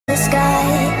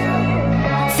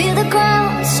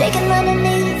shaking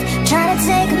underneath, trying to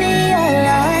take me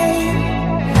alive.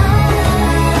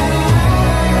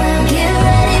 Get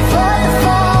ready for the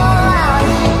fallout.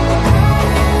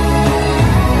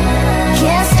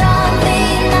 Can't stop me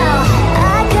now.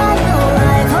 I got no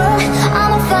rival.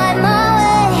 I'ma find my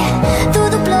way through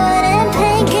the blood and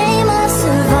pain game of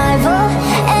survival.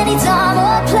 Any time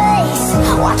or place,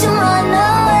 watch 'em run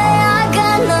away. I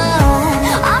got none.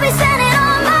 I'll be standing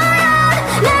on my own,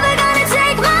 never gonna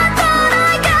take my throne.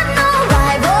 I got no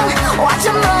rival. Watch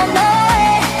 'em run away.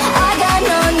 I got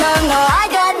no, no, no. I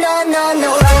got no, no,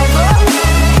 no rival.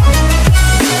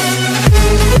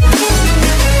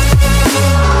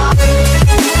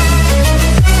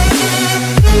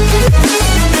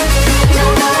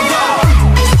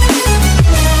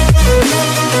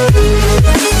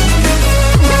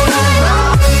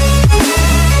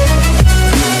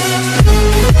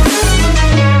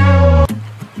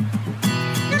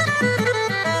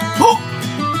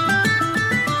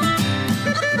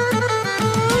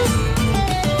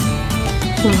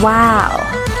 Wow.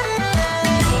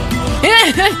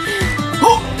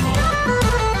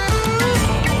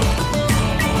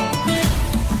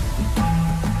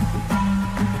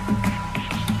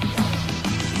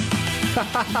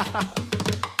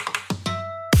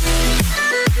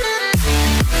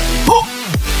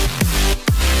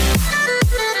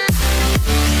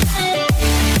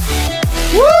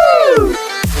 Woo!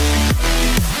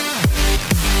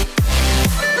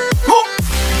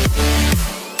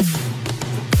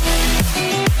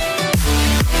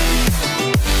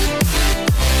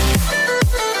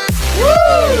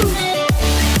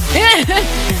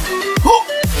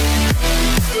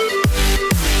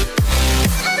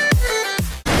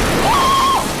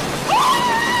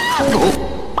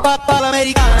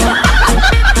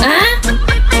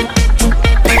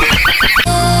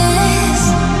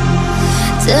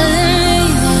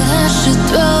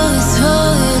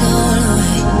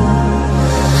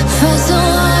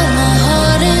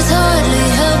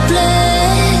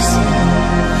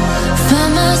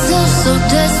 So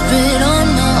desperate on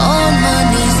my own, my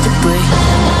knees to break.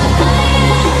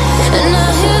 And I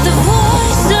hear the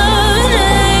voice of an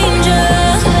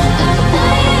angel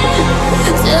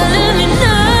telling me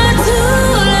not to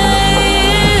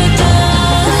lay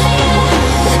down.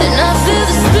 And I feel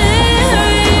the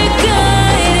spirit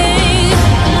guiding,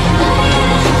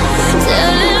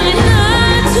 telling me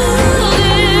not to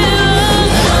give up.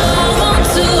 I want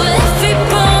to every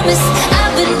promise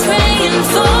I've been praying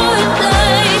for.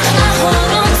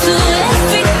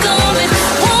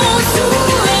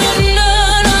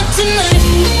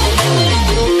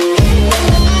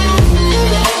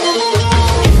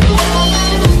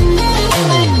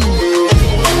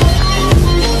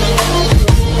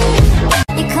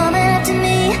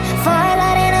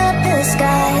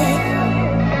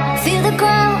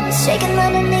 Shaking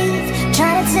underneath,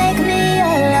 trying to take me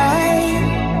alive.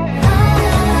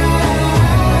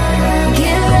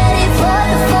 Get ready for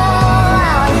the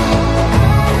fallout.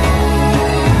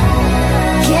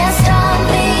 Can't stop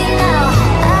me now.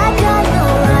 I got no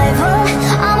rival.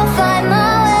 I'ma find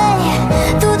my way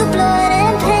through the blood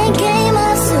and pain game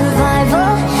of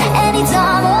survival. Any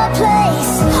time or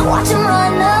place, watch 'em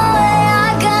run away. I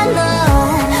got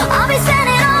none. I'll be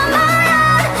standing on my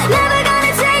own, never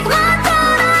gonna take my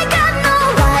throne. I got no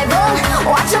rival.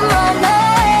 Watch 'em run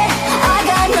away. I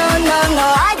got no, no, no.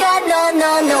 I got no,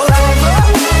 no, no rival.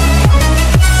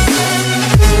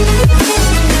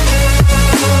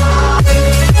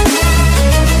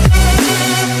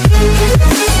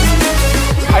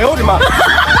 哎呦我的妈！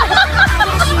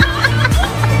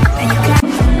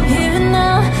 Even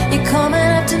now, you're coming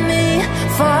after me,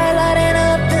 fire lighting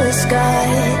up the sky.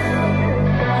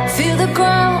 Feel the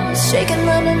ground shaking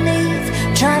underneath,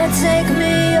 trying to take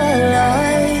me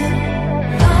alive.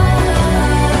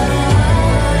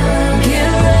 Get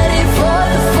ready for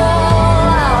the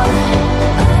fallout.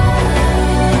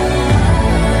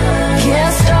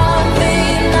 Can't stop me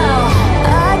now.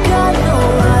 I got no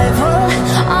rival.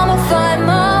 I'ma find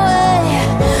my way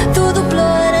through the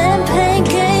blood and pain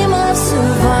game of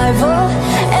survival.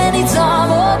 Any time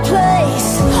or place,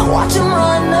 watch 'em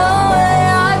run away.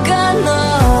 I got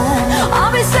none.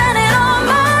 I'll be standing on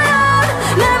my own,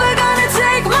 never gonna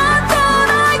take my throne.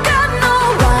 I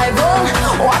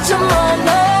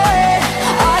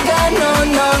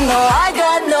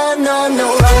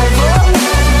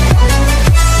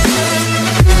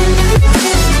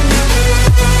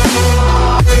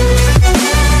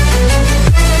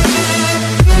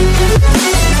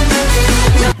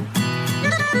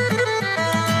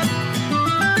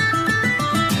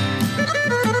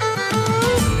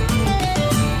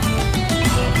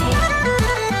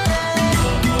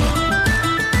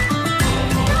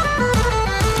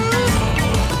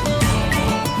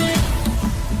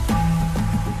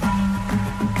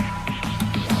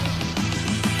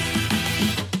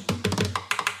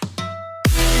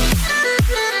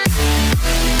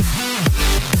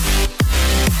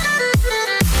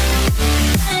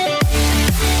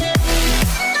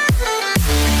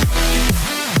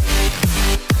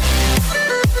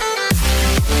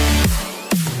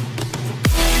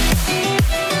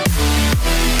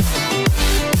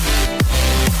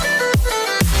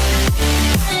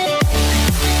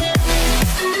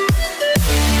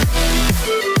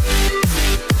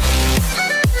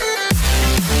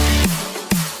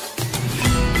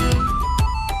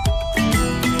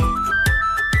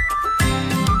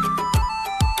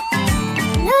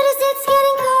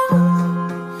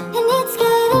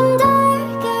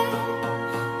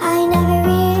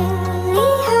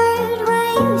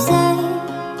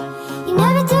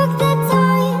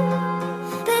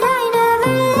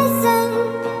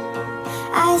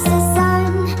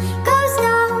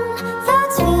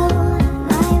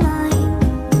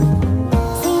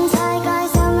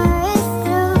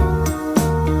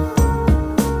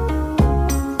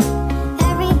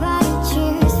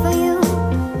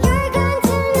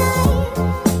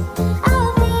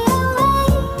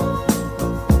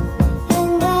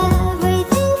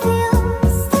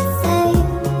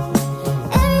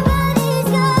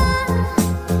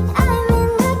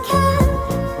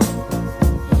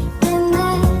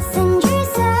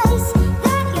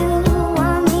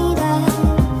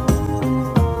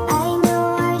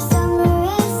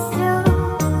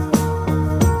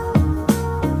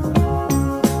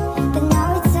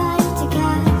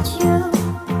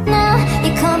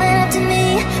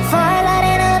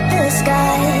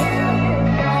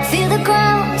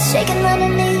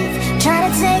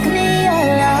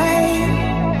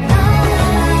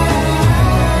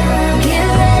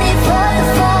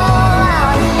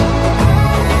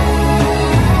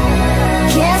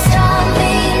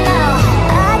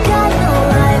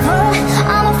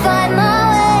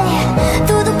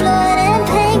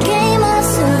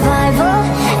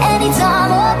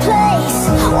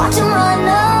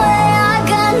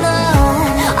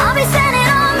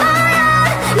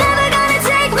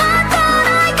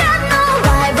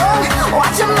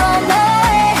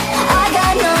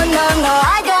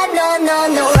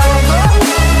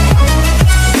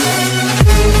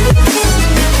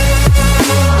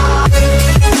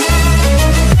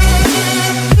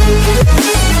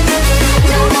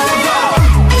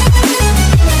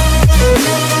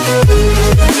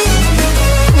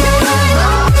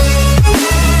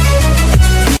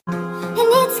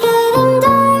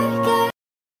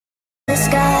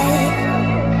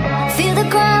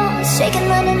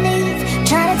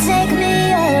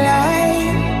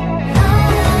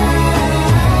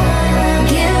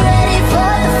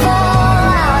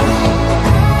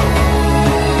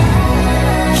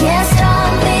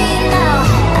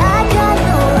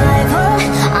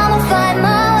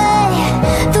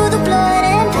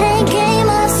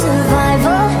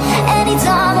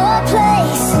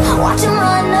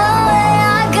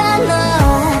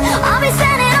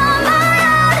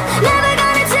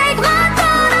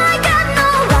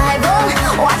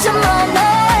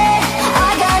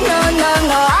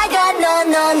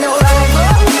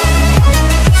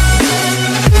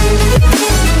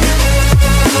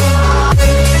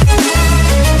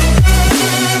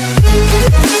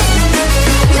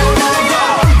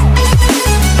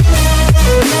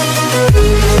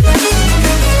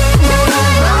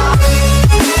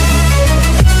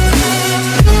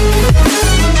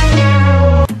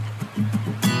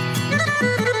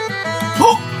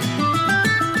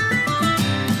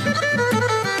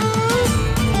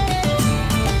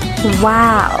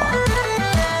Wow.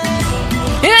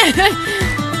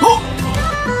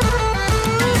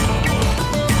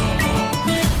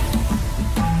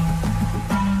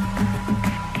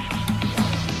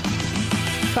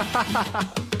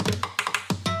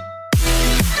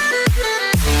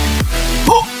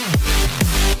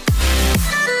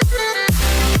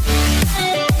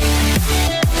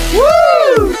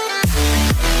 Woo!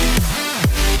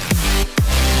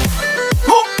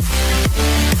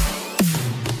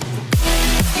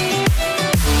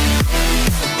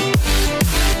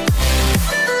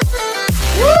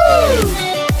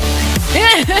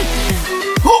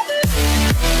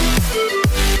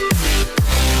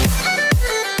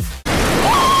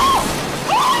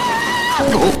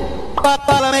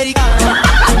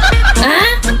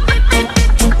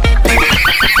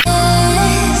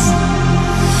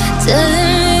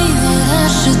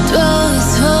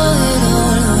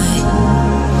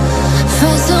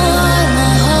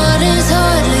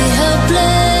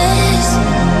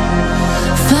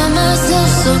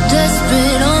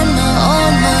 Desperate